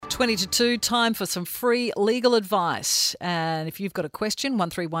20 to 2, time for some free legal advice. And if you've got a question,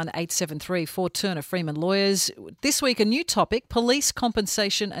 131873 for Turner Freeman Lawyers. This week, a new topic, police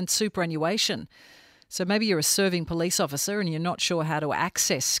compensation and superannuation. So maybe you're a serving police officer and you're not sure how to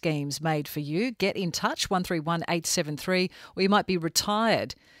access schemes made for you. Get in touch, 131873, or you might be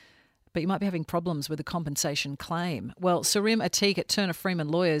retired, but you might be having problems with a compensation claim. Well, Sarim Atik at Turner Freeman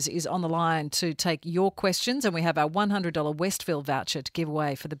Lawyers is on the line to take your questions, and we have our $100 Westville voucher to give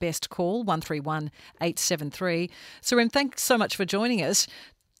away for the best call, 131873. Sarim, thanks so much for joining us.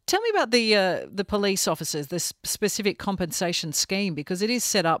 Tell me about the police officers, this specific compensation scheme, because it is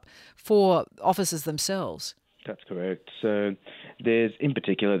set up for officers themselves. That's correct. So there's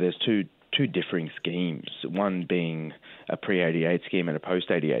two differing schemes, one being a pre-88 scheme and a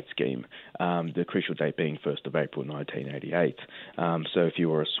post-88 scheme, the crucial date being 1st of April 1988. So if you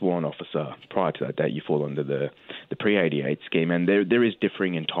were a sworn officer prior to that date, you fall under the pre-88 scheme, and there is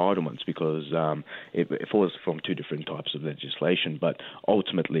differing entitlements because it falls from two different types of legislation, but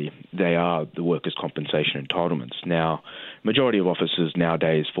ultimately they are the workers' compensation entitlements. Now, majority of officers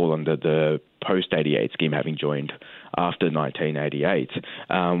nowadays fall under the post-88 scheme, having joined after 1988,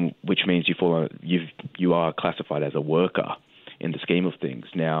 which means you are classified as a worker in the scheme of things.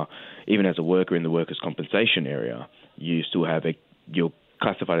 Now, even as a worker in the workers' compensation area, you still you're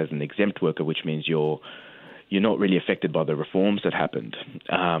classified as an exempt worker, which means you're not really affected by the reforms that happened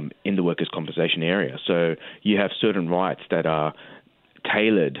in the workers' compensation area. So you have certain rights that are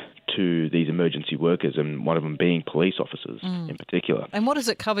tailored to these emergency workers, and one of them being police officers in particular. And what does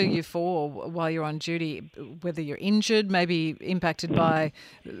it cover you for while you're on duty? Whether you're injured, maybe impacted by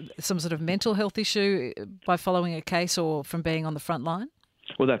some sort of mental health issue by following a case, or from being on the front line?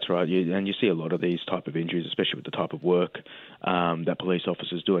 Well, that's right. And you see a lot of these type of injuries, especially with the type of work that police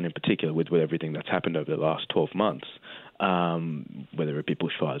officers do, and in particular with everything that's happened over the last 12 months, whether it be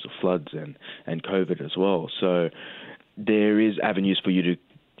bushfires or floods and COVID as well. So there is avenues for you to,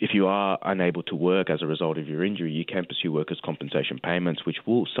 if you are unable to work as a result of your injury, you can pursue workers' compensation payments, which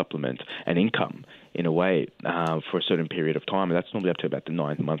will supplement an income in a way for a certain period of time. And that's normally up to about the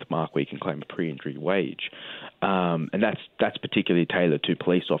 9-month mark where you can claim a pre-injury wage. And that's particularly tailored to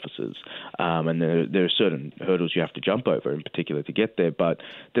police officers. And there are certain hurdles you have to jump over in particular to get there. But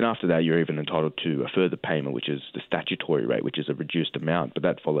then after that, you're even entitled to a further payment, which is the statutory rate, which is a reduced amount. But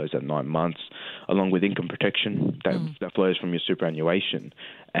that follows at 9 months, along with income protection that flows from your superannuation.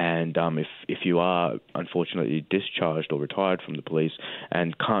 And if you are unfortunately discharged or retired from the police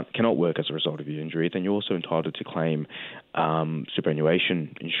and cannot work as a result of your injury, then you're also entitled to claim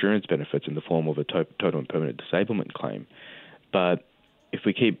superannuation insurance benefits in the form of a total and permanent disablement claim. But if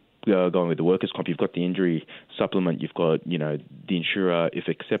we keep going with the workers' comp, you've got the injury supplement, you've got, the insurer, if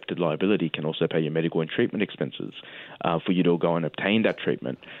accepted liability, can also pay your medical and treatment expenses for you to go and obtain that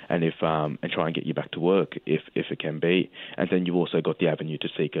treatment and try and get you back to work if it can be. And then you've also got the avenue to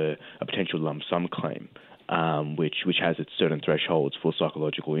seek a potential lump sum claim, which has its certain thresholds for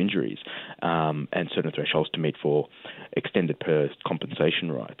psychological injuries and certain thresholds to meet for extended per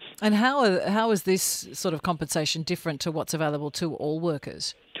compensation rights. And how is this sort of compensation different to what's available to all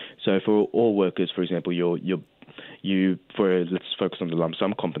workers? So for all workers, for example, let's focus on the lump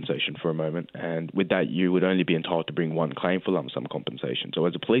sum compensation for a moment, and with that, you would only be entitled to bring one claim for lump sum compensation. So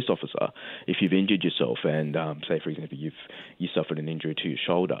as a police officer, if you've injured yourself and, say, for example, you suffered an injury to your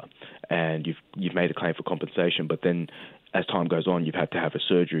shoulder and you've made a claim for compensation, but then as time goes on, you've had to have a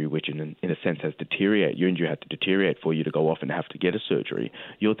surgery, which in a sense has deteriorated. Your injury had to deteriorate for you to go off and have to get a surgery.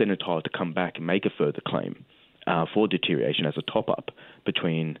 You're then entitled to come back and make a further claim for deterioration as a top-up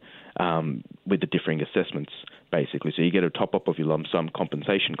with the differing assessments, basically. So you get a top-up of your lump sum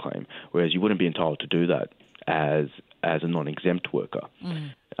compensation claim, whereas you wouldn't be entitled to do that as a non-exempt worker.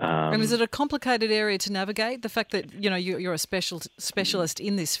 And is it a complicated area to navigate? The fact that you're a specialist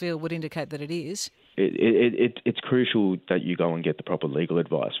in this field would indicate that it is. It's crucial that you go and get the proper legal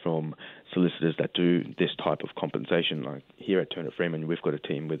advice from solicitors that do this type of compensation. Like here at Turner Freeman, we've got a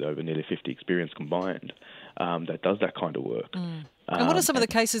team with over nearly 50 experience combined that does that kind of work. And what are some of the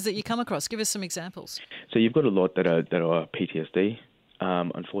cases that you come across? Give us some examples. So you've got a lot that are PTSD,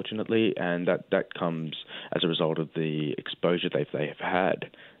 unfortunately, and that comes as a result of the exposure they have had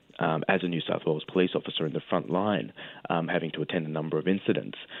as a New South Wales police officer in the front line, having to attend a number of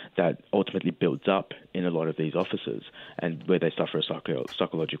incidents that ultimately builds up in a lot of these officers, and where they suffer a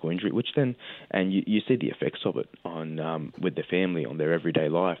psychological injury, which then, and you see the effects of it on with their family, on their everyday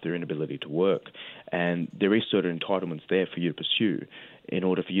life, their inability to work, and there is certain entitlements there for you to pursue in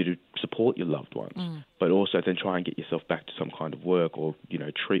order for you to support your loved ones, but also then try and get yourself back to some kind of work or,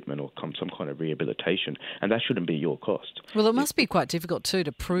 treatment or some kind of rehabilitation. And that shouldn't be your cost. Well, it must be quite difficult too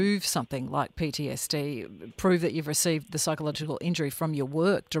to prove something like PTSD, prove that you've received the psychological injury from your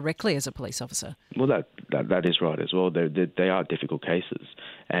work directly as a police officer. Well, that is right as well. They are difficult cases,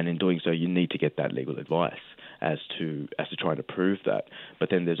 and in doing so, you need to get that legal advice as to trying to prove that.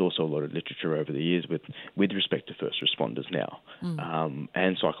 But then there's also a lot of literature over the years with respect to first responders now,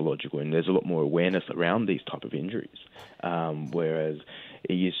 and psychological, and there's a lot more awareness around these type of injuries. Whereas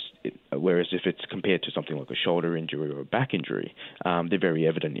if it's compared to something like a shoulder injury or a back injury, they're very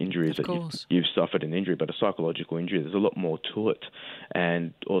evident injuries that you've suffered an injury. But a psychological injury, there's a lot more to it,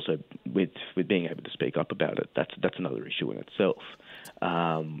 and also with being able to speak up about it, that's another issue in itself.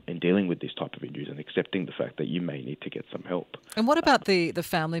 In dealing with these type of injuries and accepting the fact that you may need to get some help. And what about the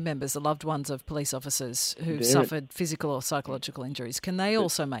family members, the loved ones of police officers who've suffered physical or psychological injuries? Can they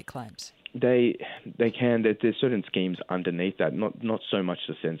also make claims? They can. There's certain schemes underneath that, not so much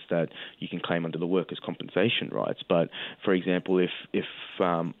the sense that you can claim under the workers' compensation rights, but, for example, if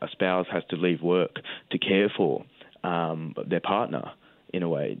a spouse has to leave work to care for their partner, in a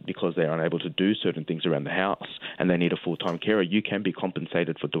way, because they're unable to do certain things around the house and they need a full-time carer, you can be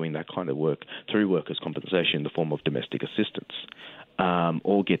compensated for doing that kind of work through workers' compensation in the form of domestic assistance,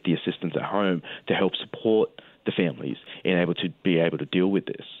 or get the assistance at home to help support the families in able to deal with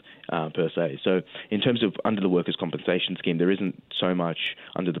this, per se. So in terms of under the workers' compensation scheme, there isn't so much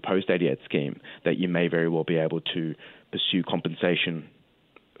under the post-88 scheme that you may very well be able to pursue compensation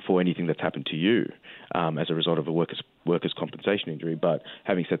for anything that's happened to you as a result of a workers' compensation injury. But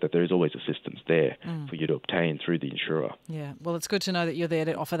having said that, there is always assistance there for you to obtain through the insurer. Yeah, well, it's good to know that you're there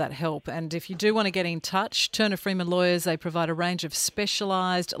to offer that help. And if you do want to get in touch, Turner Freeman Lawyers, they provide a range of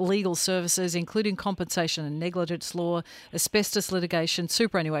specialised legal services, including compensation and negligence law, asbestos litigation,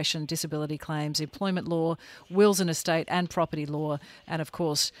 superannuation, disability claims, employment law, wills and estate and property law, and of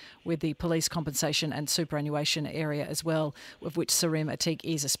course with the police compensation and superannuation area as well, of which Sarim Atik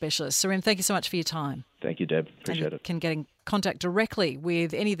is a specialist. Sarim, thank you so much for your time. Thank you, Deb. Appreciate it. You can get in contact directly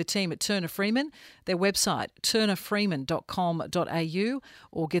with any of the team at Turner Freeman, their website, turnerfreeman.com.au,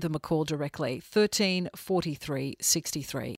 or give them a call directly, 13 43 63.